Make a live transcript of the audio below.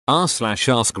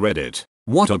r/ask Reddit.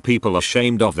 What are people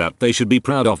ashamed of that they should be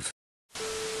proud of?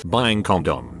 Buying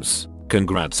condoms.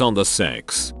 Congrats on the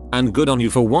sex. And good on you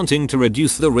for wanting to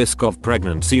reduce the risk of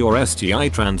pregnancy or STI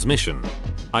transmission.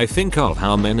 I think of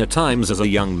how many times as a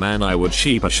young man I would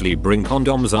sheepishly bring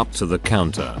condoms up to the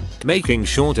counter, making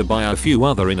sure to buy a few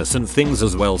other innocent things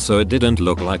as well so it didn't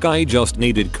look like I just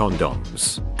needed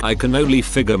condoms. I can only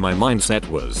figure my mindset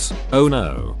was, oh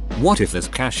no, what if this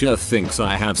cashier thinks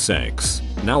I have sex?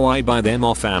 Now I buy them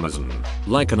off Amazon,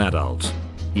 like an adult.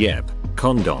 Yep,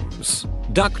 condoms,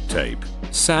 duct tape,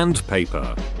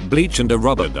 sandpaper, bleach and a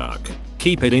rubber duck.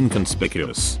 Keep it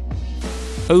inconspicuous.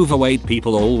 Overweight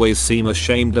people always seem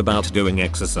ashamed about doing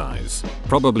exercise.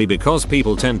 Probably because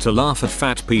people tend to laugh at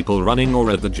fat people running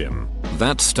or at the gym.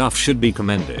 That stuff should be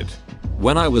commended.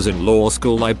 When I was in law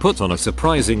school I put on a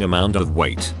surprising amount of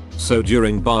weight. So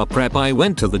during bar prep I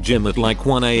went to the gym at like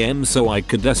 1 AM so I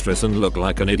could de-stress and look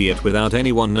like an idiot without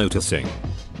anyone noticing.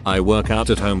 I work out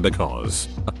at home because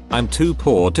I'm too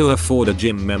poor to afford a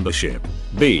gym membership.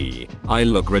 B. I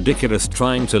look ridiculous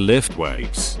trying to lift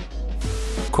weights.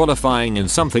 Qualifying in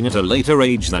something at a later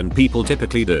age than people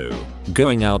typically do.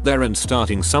 Going out there and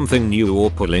starting something new or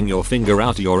pulling your finger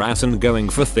out your ass and going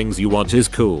for things you want is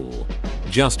cool.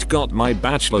 Just got my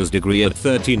bachelor's degree at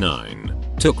 39.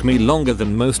 Took me longer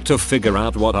than most to figure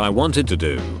out what I wanted to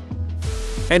do.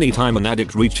 Anytime an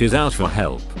addict reaches out for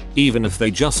help, even if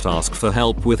they just ask for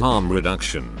help with harm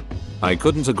reduction, I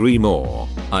couldn't agree more.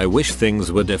 I wish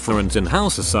things were different in how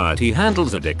society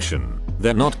handles addiction.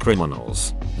 They're not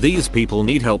criminals. These people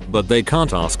need help but they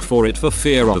can't ask for it for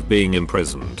fear of being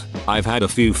imprisoned. I've had a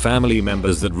few family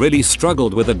members that really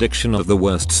struggled with addiction of the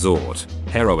worst sort.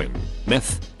 Heroin,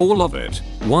 meth, all of it.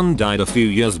 One died a few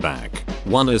years back.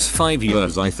 One is 5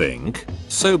 years I think.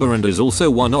 Sober and is also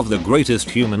one of the greatest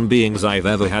human beings I've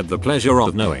ever had the pleasure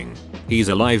of knowing. He's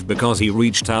alive because he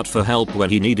reached out for help when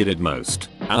he needed it most.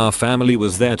 Our family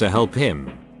was there to help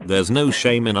him. There's no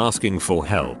shame in asking for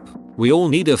help. We all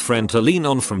need a friend to lean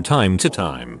on from time to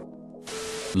time.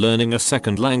 Learning a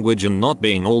second language and not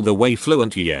being all the way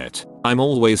fluent yet. I'm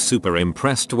always super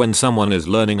impressed when someone is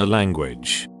learning a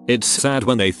language. It's sad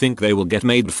when they think they will get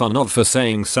made fun of for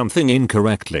saying something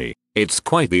incorrectly. It's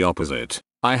quite the opposite.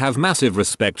 I have massive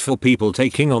respect for people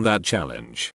taking on that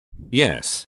challenge.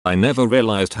 Yes, I never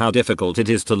realized how difficult it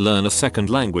is to learn a second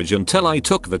language until I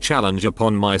took the challenge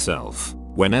upon myself.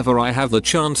 Whenever I have the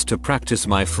chance to practice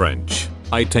my French,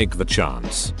 I take the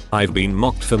chance. I've been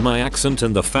mocked for my accent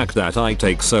and the fact that I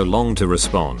take so long to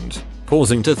respond,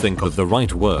 pausing to think of the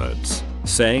right words,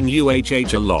 saying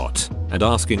UHH a lot, and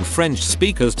asking French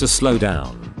speakers to slow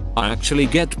down. I actually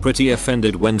get pretty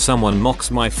offended when someone mocks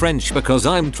my French because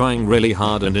I'm trying really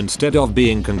hard and instead of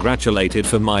being congratulated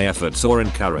for my efforts or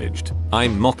encouraged,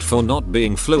 I'm mocked for not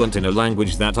being fluent in a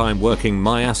language that I'm working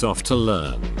my ass off to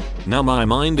learn. Now my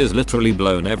mind is literally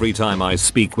blown every time I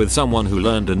speak with someone who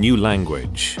learned a new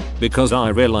language, because I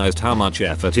realized how much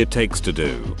effort it takes to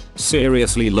do.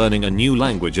 Seriously, learning a new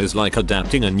language is like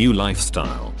adapting a new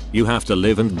lifestyle. You have to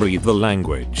live and breathe the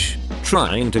language,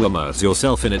 trying to immerse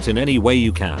yourself in it in any way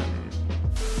you can.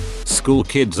 School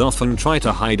kids often try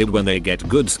to hide it when they get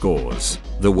good scores.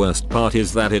 The worst part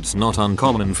is that it's not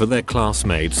uncommon for their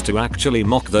classmates to actually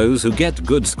mock those who get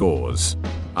good scores.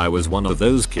 I was one of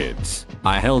those kids.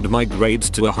 I held my grades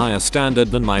to a higher standard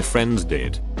than my friends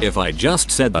did. If I just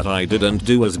said that I didn't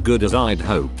do as good as I'd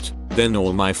hoped, then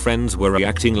all my friends were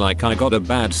reacting like I got a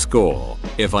bad score.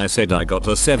 If I said I got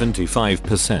a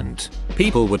 75%,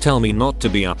 people would tell me not to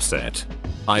be upset.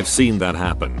 I've seen that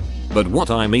happen. But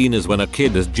what I mean is when a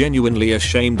kid is genuinely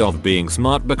ashamed of being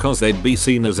smart because they'd be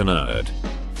seen as a nerd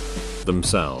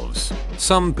themselves.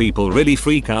 Some people really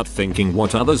freak out thinking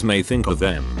what others may think of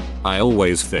them. I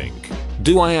always think,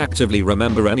 do I actively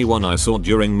remember anyone I saw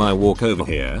during my walk over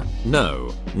here?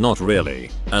 No, not really.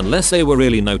 Unless they were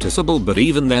really noticeable, but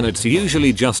even then it's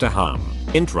usually just a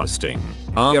interesting,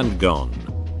 and gone.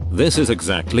 This is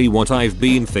exactly what I've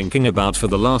been thinking about for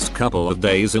the last couple of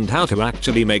days and how to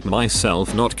actually make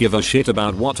myself not give a shit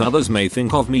about what others may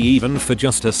think of me even for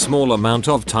just a small amount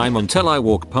of time until I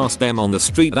walk past them on the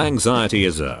street. Anxiety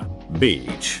is a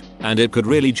beach, and it could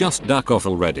really just duck off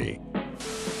already.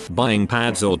 Buying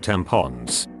pads or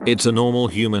tampons. It's a normal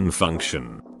human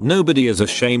function. Nobody is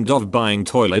ashamed of buying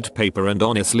toilet paper, and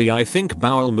honestly I think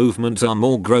bowel movements are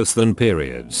more gross than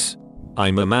periods.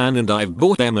 I'm a man and I've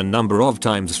bought them a number of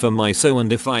times for myself,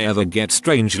 and if I ever get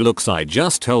strange looks I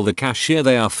just tell the cashier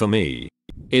they are for me.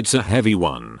 It's a heavy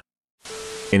one.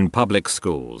 In public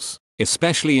schools,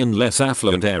 especially in less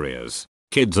affluent areas,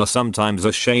 Kids are sometimes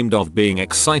ashamed of being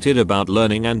excited about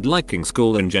learning and liking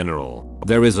school in general.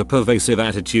 There is a pervasive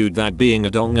attitude that being a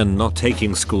dong and not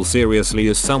taking school seriously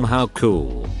is somehow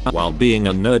cool, while being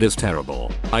a nerd is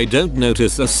terrible. I don't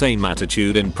notice the same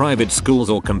attitude in private schools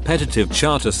or competitive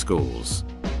charter schools.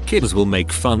 Kids will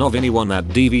make fun of anyone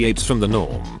that deviates from the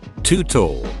norm. Too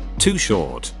tall, too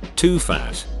short, too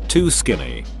fat, too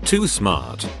skinny, too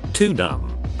smart, too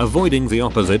dumb, avoiding the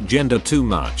opposite gender too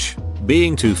much,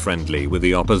 being too friendly with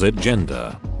the opposite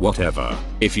gender, whatever.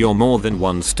 If you're more than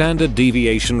one standard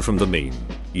deviation from the mean,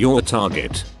 you're a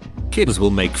target. Kids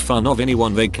will make fun of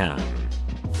anyone they can.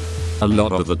 A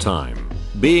lot of the time.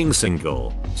 Being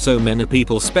single, so many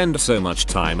people spend so much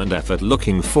time and effort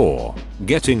looking for,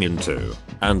 getting into,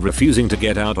 and refusing to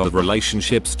get out of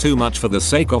relationships too much for the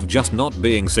sake of just not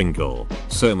being single.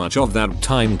 So much of that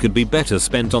time could be better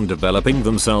spent on developing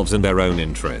themselves and their own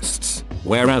interests.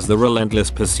 Whereas the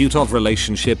relentless pursuit of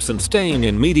relationships and staying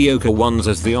in mediocre ones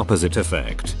has the opposite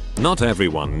effect. Not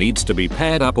everyone needs to be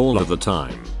paired up all of the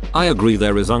time. I agree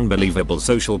there is unbelievable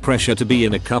social pressure to be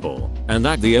in a couple, and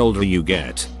that the older you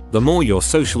get, the more your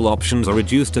social options are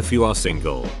reduced if you are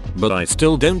single. But I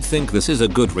still don't think this is a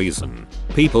good reason.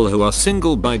 People who are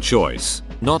single by choice,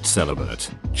 not celibate,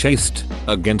 chaste,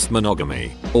 against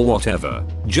monogamy, or whatever,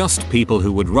 just people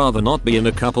who would rather not be in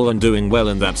a couple and doing well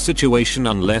in that situation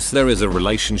unless there is a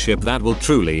relationship that will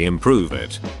truly improve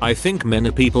it. I think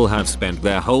many people have spent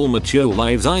their whole mature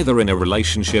lives either in a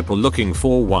relationship or looking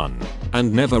for one,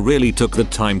 and never really took the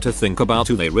time to think about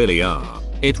who they really are.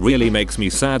 It really makes me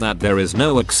sad that there is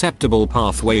no acceptable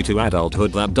pathway to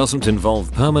adulthood that doesn't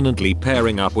involve permanently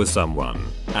pairing up with someone.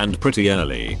 And pretty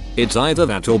early. It's either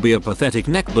that or be a pathetic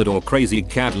neckbird or crazy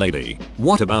cat lady.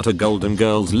 What about a Golden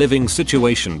Girls living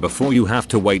situation before you have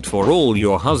to wait for all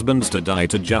your husbands to die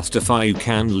to justify you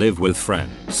can live with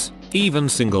friends? Even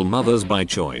single mothers by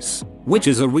choice, which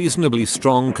is a reasonably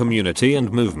strong community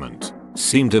and movement,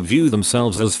 seem to view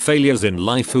themselves as failures in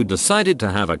life who decided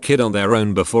to have a kid on their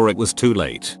own before it was too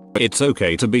late. It's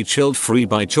okay to be child free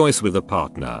by choice with a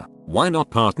partner. Why not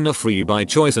partner free by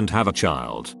choice and have a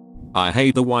child? I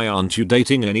hate the why aren't you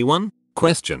dating anyone?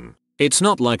 Question. It's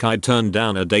not like I turned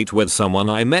down a date with someone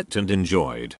I met and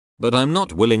enjoyed, but I'm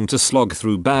not willing to slog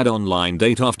through bad online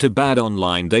date after bad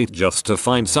online date just to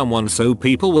find someone so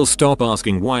people will stop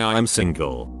asking why I am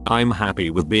single. I'm happy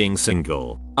with being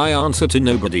single. I answer to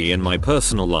nobody in my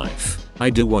personal life. I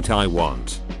do what I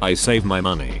want. I save my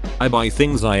money. I buy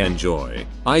things I enjoy.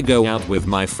 I go out with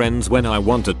my friends when I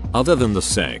want it. Other than the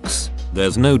sex,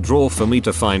 there's no draw for me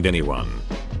to find anyone.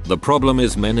 The problem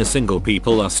is many single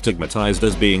people are stigmatized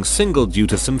as being single due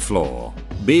to some flaw.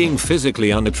 Being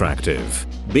physically unattractive,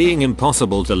 being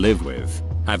impossible to live with,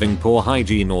 having poor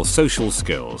hygiene or social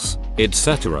skills,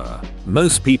 etc.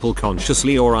 Most people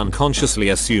consciously or unconsciously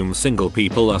assume single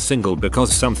people are single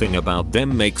because something about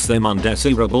them makes them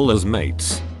undesirable as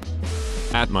mates.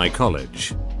 At my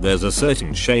college, there's a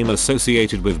certain shame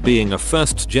associated with being a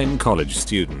first-gen college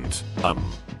student.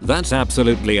 That's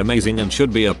absolutely amazing and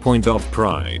should be a point of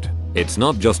pride. It's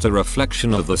not just a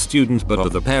reflection of the student but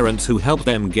of the parents who helped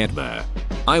them get there.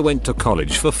 I went to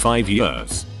college for 5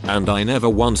 years, and I never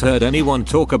once heard anyone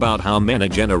talk about how many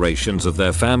generations of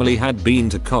their family had been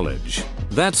to college.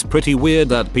 That's pretty weird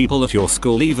that people at your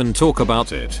school even talk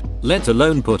about it, let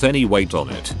alone put any weight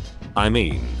on it. I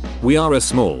mean, we are a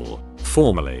small,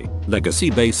 formally,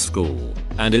 legacy-based school,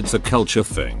 and it's a culture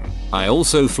thing. I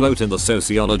also float in the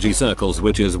sociology circles,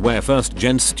 which is where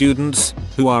first-gen students,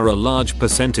 who are a large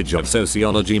percentage of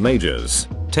sociology majors,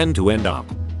 tend to end up.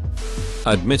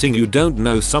 Admitting you don't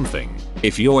know something.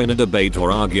 If you're in a debate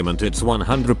or argument, it's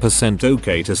 100%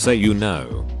 okay to say you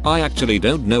know. I actually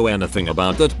don't know anything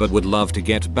about that but would love to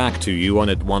get back to you on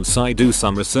it once I do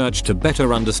some research to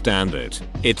better understand it.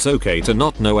 It's okay to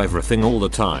not know everything all the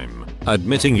time.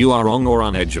 Admitting you are wrong or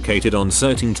uneducated on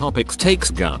certain topics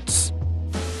takes guts.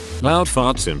 Loud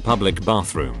farts in public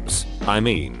bathrooms. I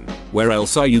mean, where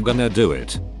else are you gonna do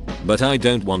it? But I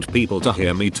don't want people to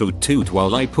hear me toot toot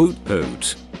while I poot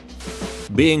poot.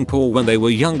 Being poor when they were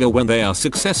younger, when they are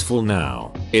successful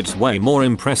now, it's way more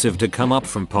impressive to come up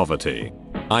from poverty.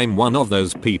 I'm one of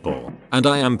those people, and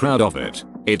I am proud of it.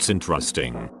 It's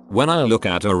interesting. When I look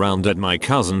around at my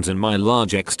cousins in my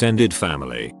large extended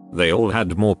family, they all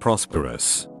had more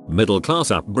prosperous, middle-class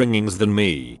upbringings than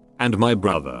me and my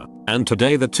brother, and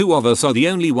today the two of us are the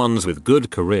only ones with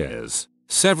good careers.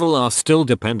 Several are still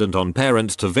dependent on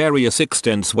parents to various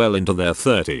extents well into their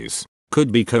 30s.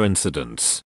 Could be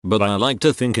coincidence, but I like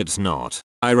to think it's not.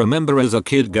 I remember as a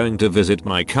kid going to visit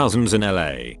my cousins in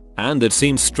LA, and it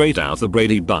seemed straight out the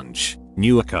Brady Bunch.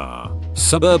 New car,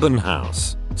 suburban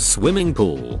house, swimming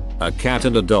pool, a cat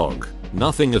and a dog,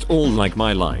 Nothing at all like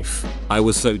my life. I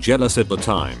was so jealous at the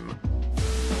time.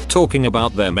 Talking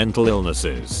about their mental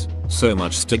illnesses. So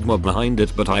much stigma behind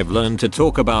it, but I've learned to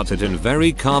talk about it in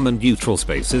very calm and neutral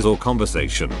spaces or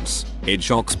conversations. It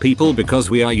shocks people because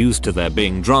we are used to there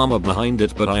being drama behind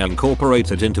it, but I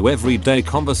incorporate it into everyday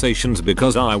conversations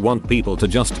because I want people to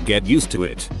just get used to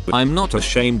it. I'm not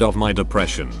ashamed of my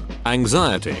depression,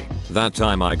 anxiety, that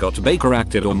time I got Baker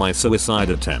acted, or my suicide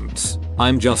attempts.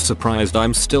 I'm just surprised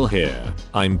I'm still here.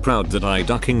 I'm proud that I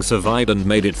ducking survived and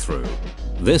made it through.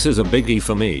 This is a biggie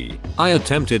for me. I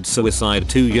attempted suicide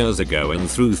 2 years ago, and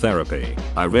through therapy,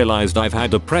 I realized I've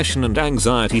had depression and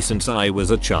anxiety since I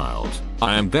was a child.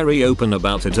 I am very open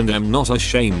about it and am not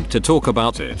ashamed to talk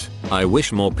about it. I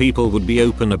wish more people would be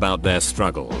open about their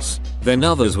struggles. Then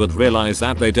others would realize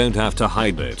that they don't have to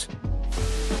hide it.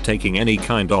 Taking any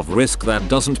kind of risk that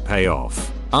doesn't pay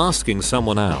off. Asking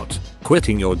someone out.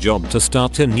 Quitting your job to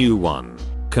start a new one.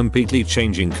 Completely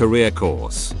changing career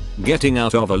course. Getting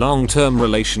out of a long-term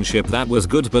relationship that was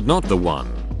good but not the one.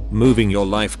 Moving your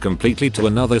life completely to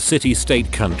another city,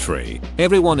 state, country.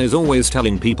 Everyone is always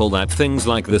telling people that things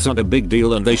like this aren't a big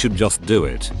deal and they should just do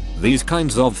it. These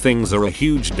kinds of things are a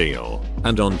huge deal.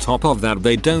 And on top of that,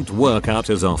 they don't work out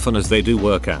as often as they do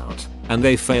work out. And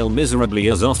they fail miserably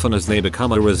as often as they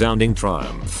become a resounding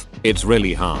triumph. It's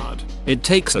really hard. It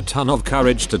takes a ton of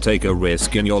courage to take a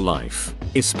risk in your life,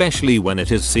 especially when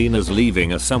it is seen as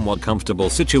leaving a somewhat comfortable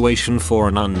situation for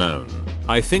an unknown.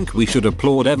 I think we should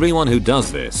applaud everyone who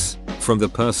does this, from the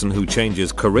person who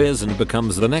changes careers and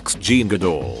becomes the next Jean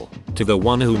Goodall, to the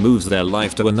one who moves their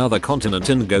life to another continent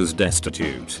and goes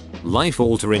destitute.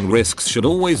 Life-altering risks should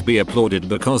always be applauded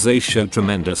because they show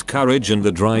tremendous courage and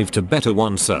the drive to better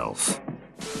oneself.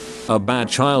 A bad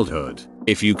childhood.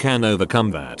 If you can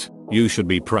overcome that, you should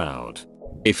be proud.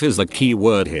 If is the key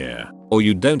word here, or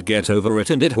you don't get over it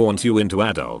and it haunts you into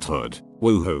adulthood.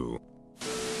 Woohoo.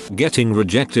 Getting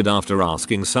rejected after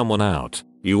asking someone out.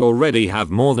 You already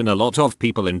have more than a lot of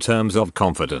people in terms of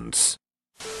confidence.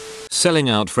 Selling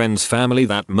out friends, family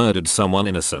that murdered someone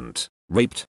innocent,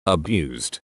 raped,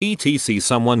 abused, etc.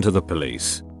 someone to the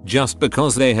police. Just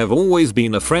because they have always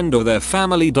been a friend or their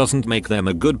family doesn't make them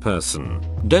a good person.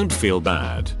 Don't feel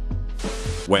bad.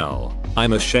 Well,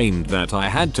 I'm ashamed that I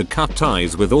had to cut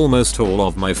ties with almost all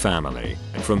of my family,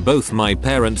 from both my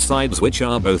parents' sides, which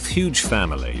are both huge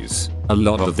families. A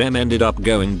lot of them ended up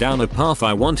going down a path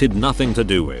I wanted nothing to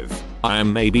do with. I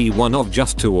am maybe one of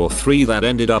just 2 or 3 that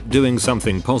ended up doing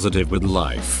something positive with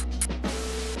life.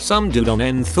 Some dude on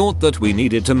N thought that we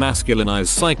needed to masculinize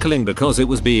cycling because it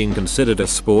was being considered a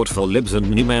sport for libs and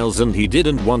new males, and he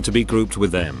didn't want to be grouped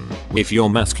with them. If your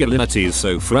masculinity is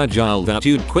so fragile that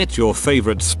you'd quit your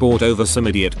favorite sport over some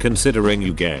idiot considering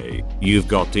you gay, you've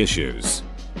got issues.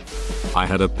 I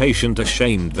had a patient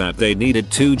ashamed that they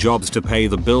needed 2 jobs to pay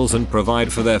the bills and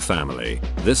provide for their family.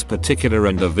 This particular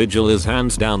individual is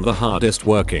hands down the hardest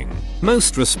working,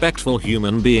 most respectful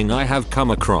human being I have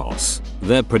come across.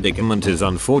 Their predicament is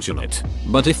unfortunate,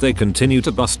 but if they continue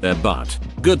to bust their butt,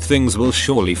 good things will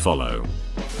surely follow.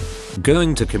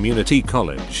 Going to community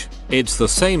college. It's the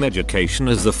same education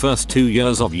as the first 2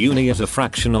 years of uni at a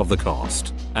fraction of the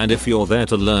cost. And if you're there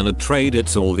to learn a trade,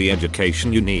 it's all the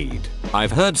education you need.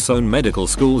 I've heard some medical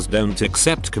schools don't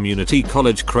accept community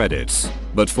college credits,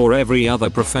 but for every other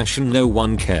profession no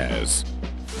one cares.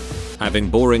 Having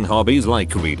boring hobbies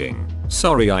like reading.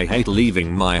 Sorry, I hate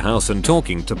leaving my house and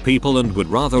talking to people and would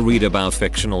rather read about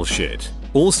fictional shit.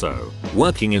 Also,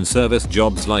 working in service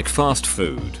jobs like fast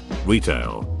food,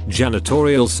 retail,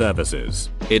 janitorial services,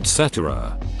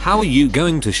 etc. How are you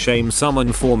going to shame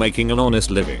someone for making an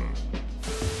honest living?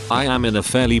 I am in a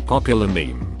fairly popular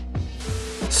meme.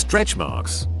 Stretch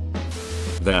marks.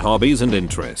 Their hobbies and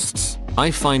interests.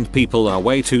 I find people are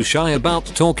way too shy about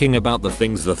talking about the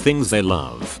things they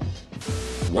love.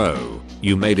 Whoa.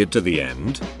 You made it to the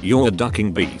end? You're a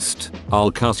ducking beast.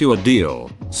 I'll cut you a deal.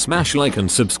 Smash like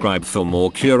and subscribe for more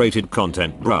curated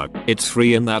content, bruh. It's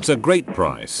free and that's a great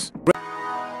price.